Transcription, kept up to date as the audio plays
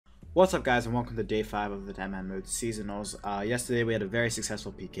What's up, guys, and welcome to day 5 of the Deadman mode seasonals. Yesterday we had a very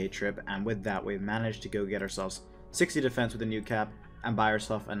successful PK trip, and with that we've managed to go get ourselves 60 defense with a new cap and buy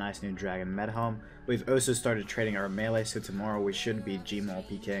ourselves a nice new dragon med helm. We've also started trading our melee, so tomorrow we should be Gmall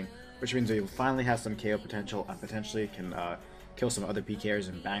PKing, which means we will finally have some KO potential and potentially can kill some other PKers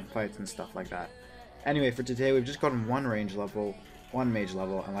in bank fights and stuff like that. Anyway, for today we've just gotten one range level, one mage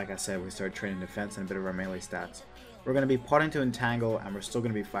level, and like I said, we started trading defense and a bit of our melee stats. We're going to be potting to entangle, and we're still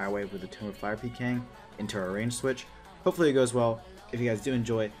going to be fire wave with the Tomb of Fire PKing into our range switch. Hopefully it goes well. If you guys do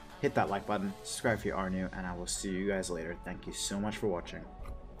enjoy, hit that like button, subscribe if you are new, and I will see you guys later. Thank you so much for watching.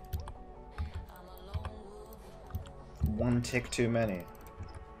 One tick too many.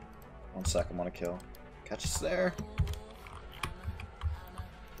 1 second, want to kill. Catch us there.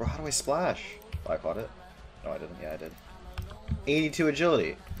 Bro, how do I splash? Oh, I caught it. No, I didn't. Yeah, I did. 82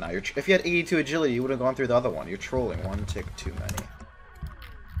 agility. Now, if you had 82 agility, you would have gone through the other one. You're trolling. One tick too many.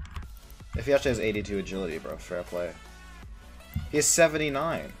 If he actually has 82 agility, bro, fair play. He has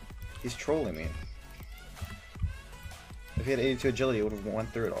 79. He's trolling me. If he had 82 agility, he would have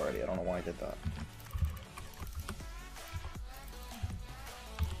went through it already. I don't know why he did that.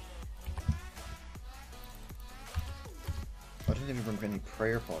 I didn't even bring any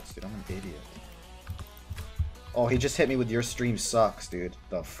prayer pots, dude. I'm an idiot. Oh, he just hit me with your stream sucks, dude.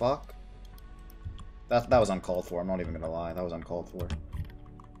 The fuck? That was uncalled for. I'm not even gonna lie. That was uncalled for.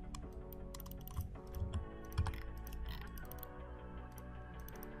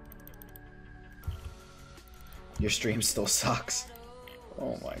 Your stream still sucks.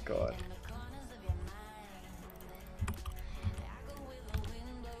 Oh my god.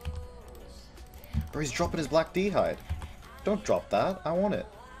 Bro, he's dropping his black D-hide. Don't drop that. I want it.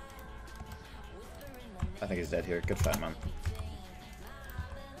 I think he's dead here. Good fight, man.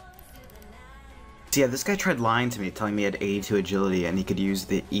 So yeah, this guy tried lying to me, telling me he had 82 agility and he could use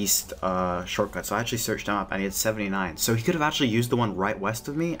the east shortcut. So I actually searched him up and he had 79. So he could have actually used the one right west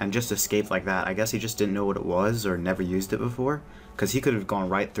of me and just escaped like that. I guess he just didn't know what it was or never used it before. Because he could have gone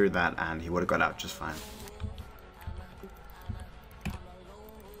right through that and he would have got out just fine.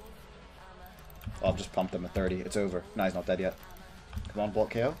 I'll just pump him at 30. It's over. No, he's not dead yet. Come on, block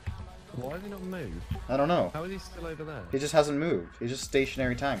KO. Why did he not move? I don't know. How is he still over there? He just hasn't moved. He's just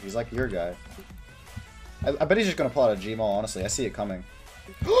stationary tank. He's like your guy. I bet he's just gonna pull out a Gmaul, honestly. I see it coming.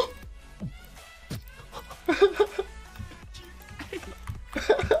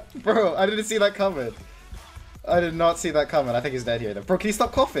 Bro, I didn't see that coming. I did not see that coming. I think he's dead here though. Bro, can you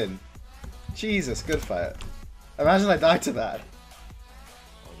stop coughing? Jesus, good fight. Imagine I died to that.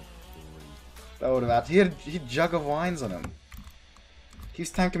 That would have happened. He had jug of wines on him. He's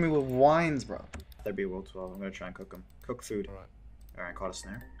tanking me with wines, bro. There'd be World 12. I'm gonna try and cook him. Cook food. Alright, caught a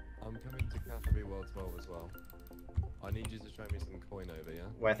snare. I'm coming to Cafe World 12 as well. I need you to show me some coin over, yeah?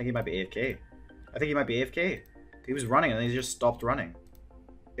 Well, I think he might be AFK. I think he might be AFK. He was running and then he just stopped running.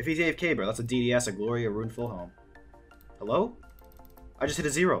 If he's AFK, bro, that's a DDS, a Glory, a Rune Fullhelm. Hello? I just hit a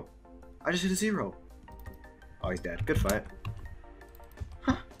 0. I just hit a 0. Oh, he's dead. Good fight.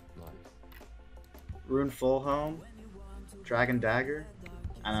 Huh. Nice. Rune Fullhelm. Dragon Dagger.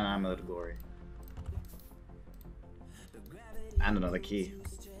 And an Amulet of Glory. And another key.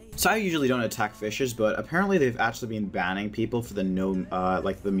 So I usually don't attack fishes, but apparently they've actually been banning people for the no,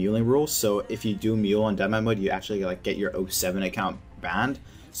 like the muling rule. So if you do mule on Deadman mode, you actually like get your 07 account banned.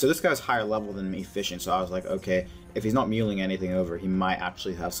 So this guy's higher level than me fishing, so I was like, okay, if he's not muling anything over, he might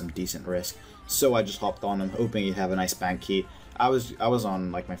actually have some decent risk. So I just hopped on him, hoping he'd have a nice bank key. I was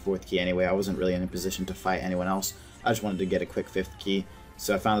on like my 4th key anyway. I wasn't really in a position to fight anyone else. I just wanted to get a quick 5th key.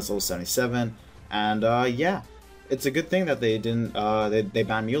 So I found this level 77, and yeah. It's a good thing that they didn't, they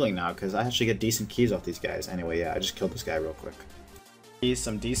banned muling now, because I actually get decent keys off these guys. Anyway, yeah, I just killed this guy real quick.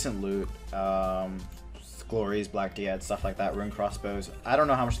 Some decent loot, glories, black D-head, stuff like that, rune crossbows. I don't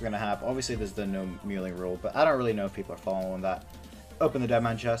know how much they're going to have. Obviously, there's the no muling rule, but I don't really know if people are following that. Open the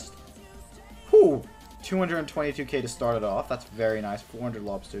Deadman chest. Whew! 222k to start it off. That's very nice. 400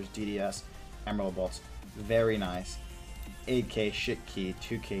 lobsters, DDS, emerald bolts. Very nice. 8k shit key,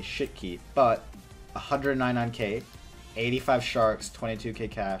 2k shit key, but 199k, 85 sharks,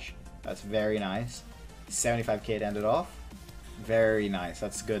 22k cash. That's very nice. 75k to end it off. Very nice.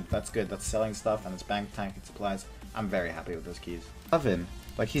 That's good. That's good. That's selling stuff and it's bank tank and supplies. I'm very happy with those keys. 11.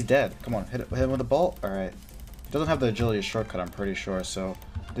 Like, he's dead. Come on, hit him with a bolt. Alright. He doesn't have the agility shortcut, I'm pretty sure, so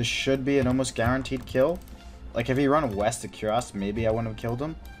this should be an almost guaranteed kill. Like, if he ran west to Curios, maybe I wouldn't have killed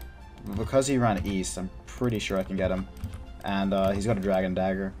him. But because he ran east, I'm pretty sure I can get him. And he's got a Dragon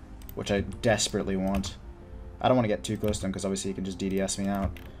Dagger, which I desperately want. I don't want to get too close to him because obviously he can just DDS me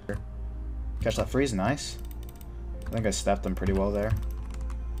out. Catch that freeze, nice. I think I stepped him pretty well there.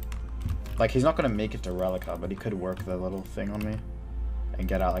 Like, he's not going to make it to Relica, but he could work the little thing on me and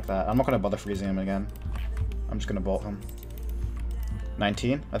get out like that. I'm not going to bother freezing him again. I'm just going to bolt him.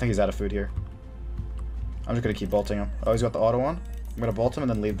 19? I think he's out of food here. I'm just going to keep bolting him. Oh, he's got the auto on. I'm going to bolt him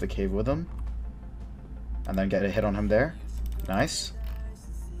and then leave the cave with him. And then get a hit on him there. Nice.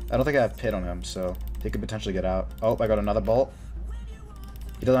 I don't think I have pit on him, so he could potentially get out. Oh, I got another bolt.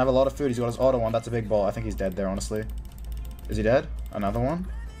 He doesn't have a lot of food. He's got his auto on. That's a big bolt. I think he's dead there, honestly. Is he dead? Another one?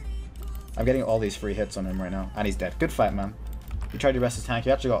 I'm getting all these free hits on him right now. And he's dead. Good fight, man. You tried your best to tank.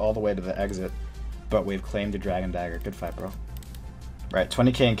 You actually got all the way to the exit. But we've claimed the Dragon Dagger. Good fight, bro. Right,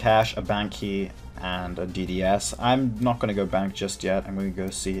 20k in cash, a bank key, and a DDS. I'm not going to go bank just yet. I'm going to go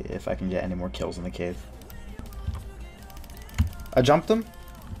see if I can get any more kills in the cave. I jumped him.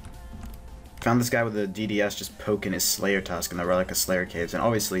 Found this guy with a DDS just poking his Slayer Tusk in the Relic of Slayer caves. And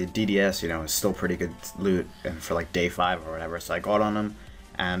obviously, DDS, you know, is still pretty good loot for like day 5 or whatever. So I got on him.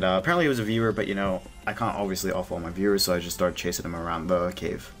 And apparently he was a viewer, but you know, I can't obviously off all my viewers, so I just started chasing him around the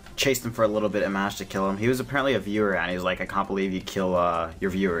cave. Chased him for a little bit and managed to kill him. He was apparently a viewer, and he's like, I can't believe you kill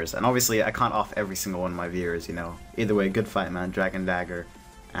your viewers. And obviously, I can't off every single one of my viewers, you know. Either way, good fight, man. Dragon Dagger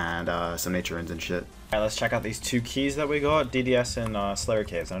and some nature runes and shit. Alright, let's check out these 2 keys that we got. DDS and Slayer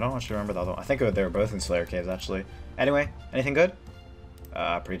Caves. And I don't actually remember the other one. I think they were both in Slayer Caves, actually. Anyway, anything good?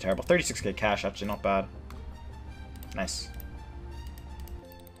 Pretty terrible. 36k cash, actually, not bad. Nice.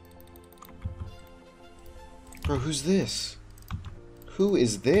 Bro, who's this? Who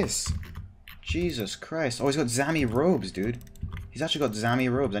is this? Jesus Christ. Oh, he's got Zami robes, dude. He's actually got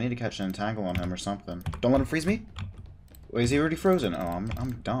Zami robes. I need to catch an entangle on him or something. Don't let him freeze me? Wait, is he already frozen? Oh,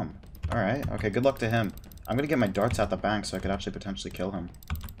 I'm dumb. Alright, okay, good luck to him. I'm gonna get my darts out the bank so I could actually potentially kill him.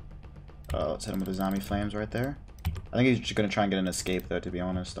 Let's hit him with the Zami flames right there. I think he's just gonna try and get an escape though, to be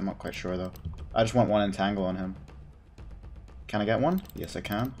honest. I'm not quite sure though. I just want one entangle on him. Can I get one? Yes, I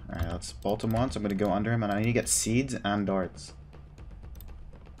can. Alright, let's bolt him once. I'm gonna go under him and I need to get seeds and darts.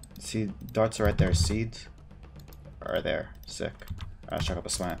 See, darts are right there. Seeds are there. Sick. Let's check out the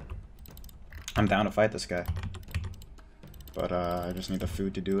slant. I'm down to fight this guy. But I just need the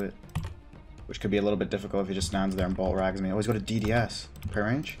food to do it. Which could be a little bit difficult if he just stands there and bolt rags me. Oh, he's got a DDS. Per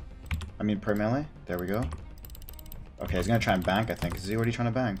range? I mean per melee? There we go. Okay, he's gonna try and bank, I think. Is he already trying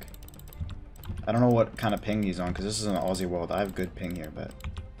to bank? I don't know what kind of ping he's on, because this is an Aussie world. I have good ping here, but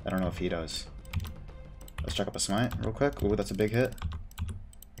I don't know if he does. Let's check out the smite real quick. Ooh, that's a big hit.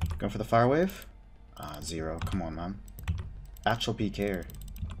 Going for the fire wave? Ah, 0. Come on, man. Actual PKer.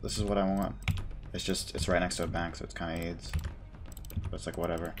 This is what I want. It's just, it's right next to a bank, so it's kind of AIDS. But it's like,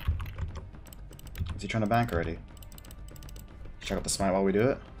 whatever. Is he trying to bank already? Check out the smite while we do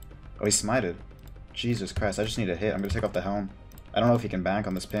it. Oh, he smited. Jesus Christ, I just need a hit. I'm going to take off the helm. I don't know if he can bank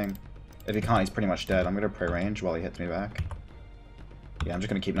on this ping. If he can't, he's pretty much dead. I'm going to pray range while he hits me back. Yeah, I'm just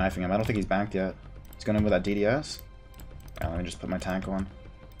going to keep knifing him. I don't think he's banked yet. He's going in with that DDS. Yeah, let me just put my tank on.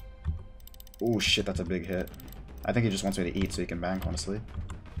 Oh shit, that's a big hit. I think he just wants me to eat so he can bank, honestly.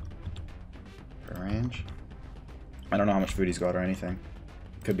 For range. I don't know how much food he's got or anything.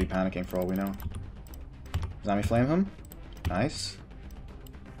 Could be panicking for all we know. Zami flame him. Nice.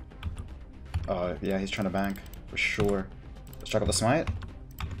 Oh, yeah, he's trying to bank. For sure. Let's check out the smite.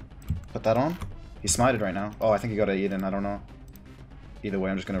 Put that on. He's smited right now. Oh, I think he got a Eden. I don't know. Either way,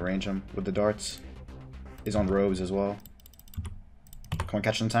 I'm just going to range him with the darts. He's on robes as well. Come on,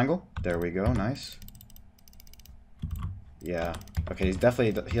 catch an entangle. There we go. Nice. Yeah. Okay, he's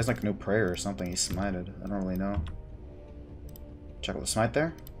definitely... He has like no prayer or something. He's smited. I don't really know. Check out the smite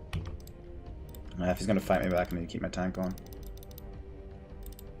there. If he's going to fight me back, I need to keep my tank on.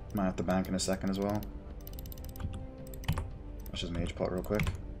 Might have to bank in a second as well. Let's just mage pot real quick.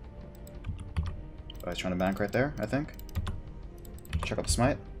 Oh, he's trying to bank right there, I think. Check out the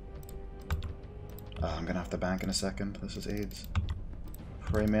smite. I'm going to have to bank in a second. This is AIDS.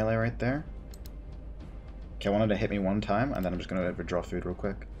 Pray melee right there. Okay, I wanted to hit me one time, and then I'm just going to withdraw food real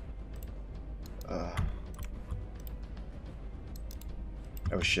quick.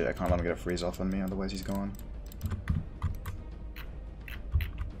 Oh shit, I can't let him get a freeze off on me, otherwise he's gone.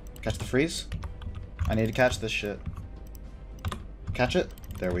 Catch the freeze? I need to catch this shit. Catch it?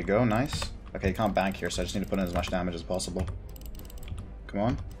 There we go, nice. Okay, he can't bank here, so I just need to put in as much damage as possible. Come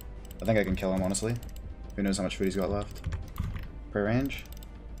on. I think I can kill him, honestly. Who knows how much food he's got left. Per range.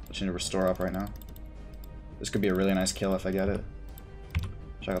 I just need to restore up right now. This could be a really nice kill if I get it.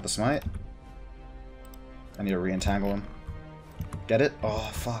 Check out the smite. I need to re-entangle him. Get it? Oh,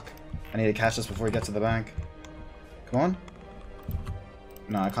 fuck. I need to catch this before he gets to the bank. Come on.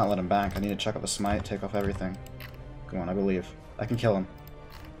 No, I can't let him bank. I need to check out the smite, take off everything. Come on, I believe. I can kill him.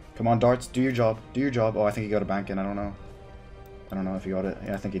 Come on, darts, do your job. Do your job. Oh, I think he got a bank in. I don't know. I don't know if he got it.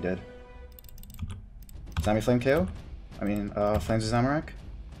 Yeah, I think he did. Sammy Flame KO? I mean, Flames of Zamorak?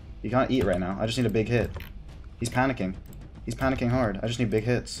 You can't eat right now. I just need a big hit. He's panicking. He's panicking hard. I just need big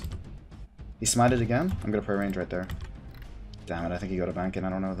hits. He smited again? I'm gonna put a range right there. Damn it, I think he got a bank in. I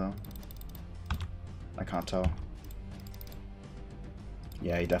don't know, though. I can't tell.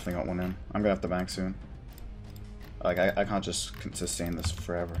 Yeah, he definitely got one in. I'm gonna have to bank soon. Like, I can't just sustain this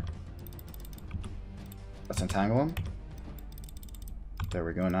forever. Let's entangle him. There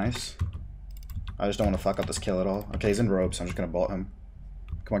we go, nice. I just don't want to fuck up this kill at all. Okay, he's in robes, so I'm just gonna bolt him.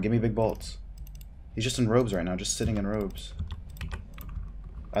 Come on, give me big bolts. He's just in robes right now, just sitting in robes.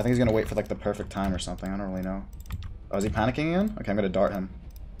 I think he's gonna wait for like the perfect time or something. I don't really know. Oh, is he panicking again? Okay, I'm gonna dart him.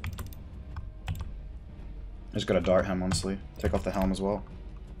 I just gotta dart him, honestly. Take off the helm as well.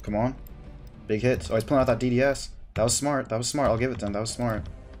 Come on. Big hits. Oh, he's pulling out that DDS. That was smart. That was smart. I'll give it to him. That was smart.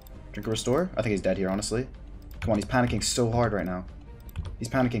 Drink a restore? I think he's dead here, honestly. Come on, he's panicking so hard right now. He's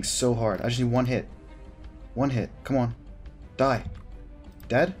panicking so hard. I just need one hit. One hit. Come on. Die.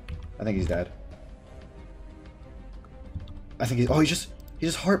 Dead? I think he's dead. I think he's... Oh, he just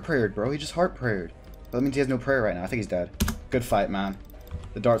heart prayered, bro. He just heart prayered. That means he has no prayer right now. I think he's dead. Good fight, man.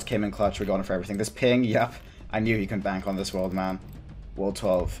 The darts came in clutch. We got him for everything. This ping, yep. I knew he can bank on this world, man. World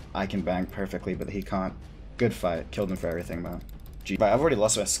 12. I can bank perfectly, but he can't. Good fight. Killed him for everything, man. Gee. But I've already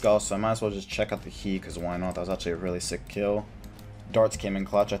lost my skull, so I might as well just check out the he, because why not? That was actually a really sick kill. Darts came in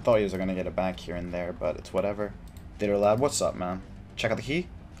clutch. I thought he was going to get a bank here and there, but it's whatever. Ditter lad, what's up, man? Check out the he.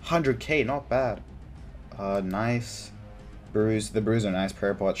 100k, not bad. Nice. Bruise. The bruise are nice.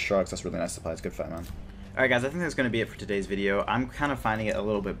 Prayer pot, sharks. That's really nice to play. It's good fight, man. Alright guys, I think that's going to be it for today's video. I'm kind of finding it a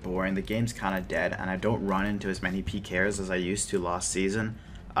little bit boring. The game's kind of dead, and I don't run into as many PKers as I used to last season.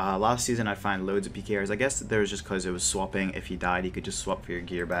 Last season I'd find loads of PKers. I guess there was just because it was swapping. If you died, you could just swap for your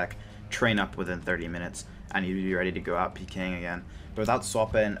gear back, train up within 30 minutes, and you'd be ready to go out PKing again. But without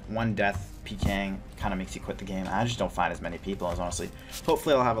swapping, one death PKing kind of makes you quit the game. I just don't find as many people as honestly.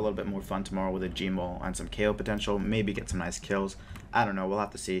 Hopefully I'll have a little bit more fun tomorrow with a Gmaul and some KO potential. Maybe get some nice kills. I don't know. We'll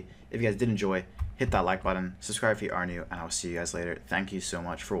have to see. If you guys did enjoy, hit that like button, subscribe if you are new, and I'll see you guys later. Thank you so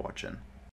much for watching.